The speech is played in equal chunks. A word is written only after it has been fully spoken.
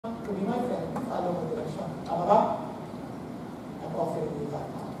tamang direksyon. Tama ba? I'm offering you that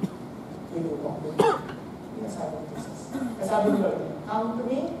now. Will you walk with me? Sabi ni Jesus. Kasi sabi ni Lord, come to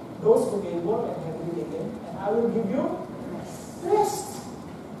me, those who labor and heavily laden, and I will give you rest.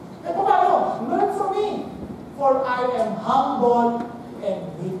 Eh, paano? Learn from me, for I am humble and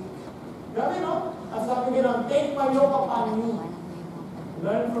weak. Grabe, no? Ang sabi niya, take my yoke upon you.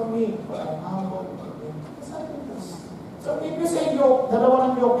 Learn from me, for I am humble and weak. Sabi ni Jesus. So if you say yoke,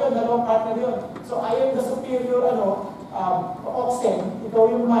 dalawa ng yoke yun, dalawang partner yun. So I am the superior, oxen, ikaw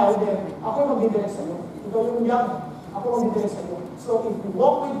yung mild, then ako magdidirect sa iyo. Ikaw yung young, ako magdidirect sa iyo. So if you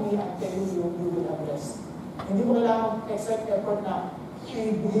walk with me, I'm telling you, you will have rest. Hindi mo kailangan exert effort na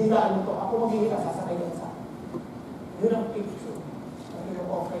hihilaan mo to. Ako maghihila, sasakay ka sa akin. Yun ang picture. Ang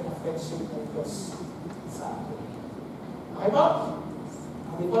ino-offer na friendship ng Diyos sa akin. Okay ba?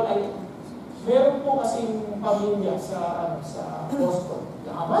 Before meron po kasing pamilya sa Boston.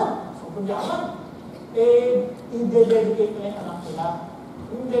 Yaman. Sobrang yaman. I-dedicate na yung anak nila.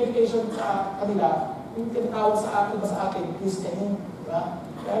 Yung dedication sa kanila, yung tinatawag sa atin, Christianing. Diba?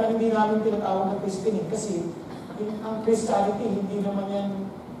 Kaya lang hindi namin tinatawag na Christianing kasi ang Christianity, hindi naman yan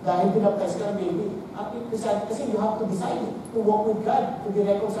dahil pinapres ka ng baby. Ang Christianity kasi you have to decide to walk with God, to be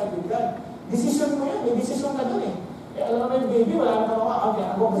reconciled with God. Decision mo yan, may decision ka dun eh. Alam naman yung baby, wala naman ako, okay,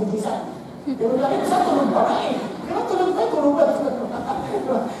 ako magsigisan. Pero dahil isa, tulog pa na eh. Kaya tulog pa.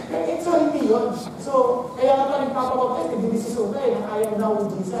 So, hindi yun. So, kaya nga pa nagpapabaptize, nagdidesisyon na eh, na ayaw na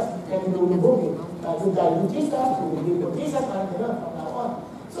with Jesus. Kaya nilulubog eh. You die with Jesus, you will live with Jesus, parang gano'n, from now on.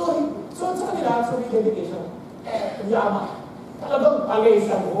 So sa kanila, so may dedication. Yaman. Talagang palay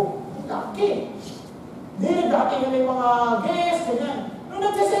sa buhok. Daki. Hindi, dati nga may mga guests, ganyan. Nung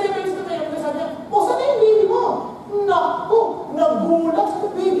nag-celebrate na tayo, sabi niya, saan na yung baby mo? Naku, nagulat sa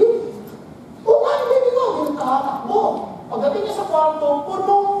baby. Nga yung baby mo, yung nakatakbo. Pagdating niya sa kwarto,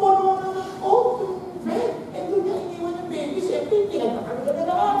 punong-puno na yung bed. And doon niya iniwan yung baby. Siyempre, pinagkakaganda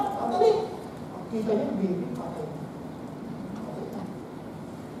na lang. Pagdating. Kita niya yung baby, patay.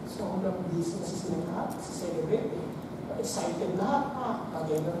 So, hanggang busy na sila lahat, celebrate. Excited lahat.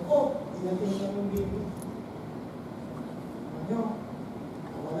 Kagailan ko, dinating niya yung baby. Ano?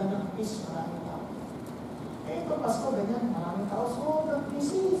 Wala ng peace, maraming tao. Ito, Pasko, ganyan, maraming tao. So,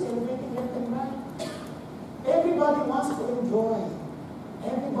 busy, celebrating left and right. Everybody wants to enjoy.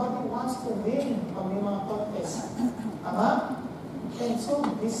 Everybody wants to win pag may mga contest. Tama? And so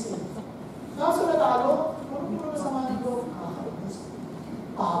busy. Kaso natalo, puro na sa mga ito.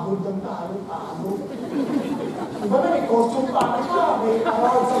 Pagod lang tayo, pagod. Diba na may costume pa ka? May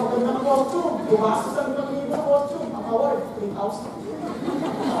award sa magandang costume. Gumastos ang mga sa costume. Ang award, 3,000.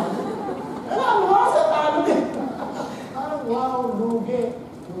 Ano sa talo din? Wow, lugi.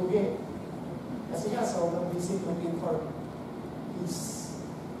 Kasi nga, sobrang busy looking for peace.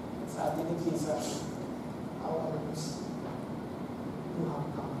 Sa atin ni Jesus, our peace. You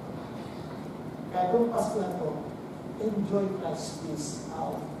have come. Kaya kung Pasko na to, enjoy Christ's peace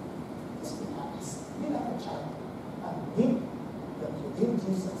out. Just be honest. Be like a child. Admit that you need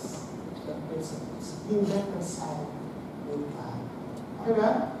Jesus, the Prince of Peace. Be reconciled with God. Okay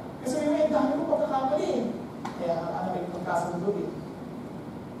ba? Kasi may dami mo pagkakamali. Kaya may pagkasundo eh.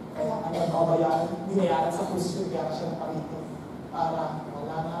 Kaya binayaran sa posisyon, kaya siya naparito. Para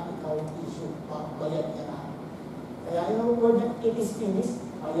wala na ikaw yung issue, bayad niya na. Kaya yung word na it is finished,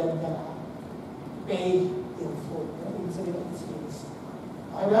 bayad niya na. Pay in full. Ibig sabihin it is finished.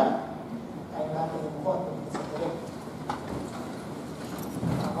 Okay ba? Kaya natin yung photo sa direct.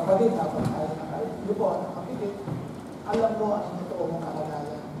 Ang kapatid, dapat tayo na kayo. Hindi po, ang kapatid, alam mo ang totoo mong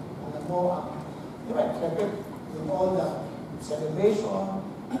kalagayan. Alam mo ang, di ba, yung all the celebration,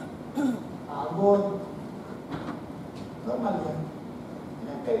 pagod. Normal yan. And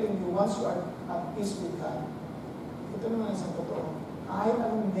I'm telling you, once you are at peace with God, ito naman isang totoo. Kahit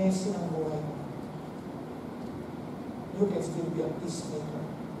anong messy ng buhay mo, you can still be a peacemaker.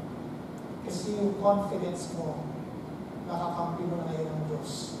 Kasi yung confidence mo, nakakampi mo na ngayon ng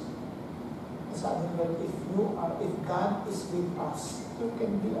Diyos. Sabi nga, if God is with us, who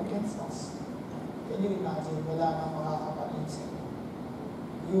can be against us? Can you imagine, wala nang makakapanin sa iyo?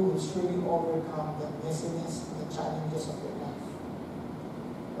 You will surely overcome the messiness and the challenges of your life.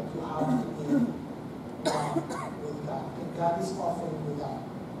 But you have to be one with God. And God is offering you that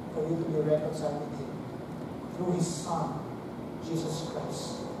for you to be reconciled with Him through His Son, Jesus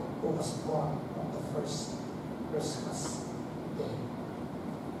Christ, who was born on the first Christmas day.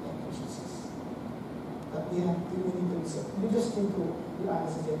 Thank you, Jesus. But we need to listen. We just need to be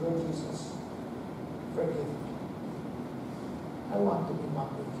honest and say, Lord Jesus, forgive me. I want to be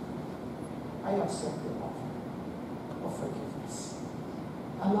one with you. I accept your offer of forgiveness.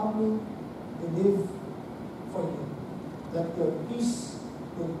 Allow me we live for you. That your peace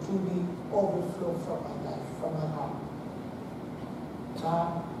will truly overflow from my life, from my heart.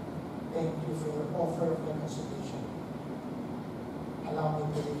 God, thank you for your offer of reconciliation. Allow me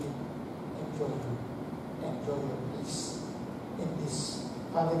to really enjoy you, enjoy your peace in this,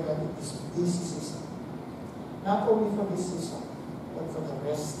 Father God, in this busy season. Not only for this season, but for the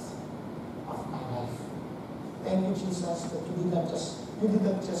rest of my life. Thank you, Jesus, that you did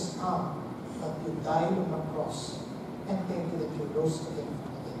not just come, but you died on the cross. And thank you that you rose again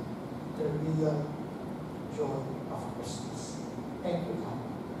from the dead. The real joy of Christmas. Thank you, God.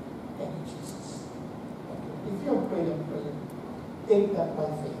 Thank you, Jesus. Thank you. If you have prayed and prayed, take that by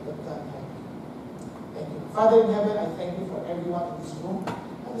faith that God help you. Thank you. Father in heaven, I thank you for everyone in this room.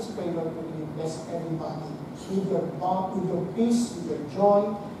 I just pray, Lord, to really bless everybody with your love, with your peace, with your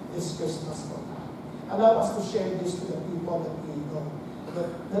joy this Christmas, Lord God. Allow us to share this to the people that we know,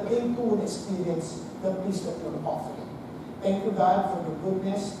 that they too will experience the peace that you're offering. Thank you, God, for your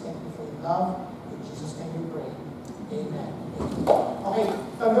goodness. Thank you for your love. In Jesus' name we pray. Amen. Okay,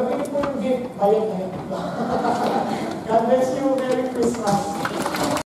 tanggapin po yung gift. Bayad na yun. God bless you. Merry Christmas.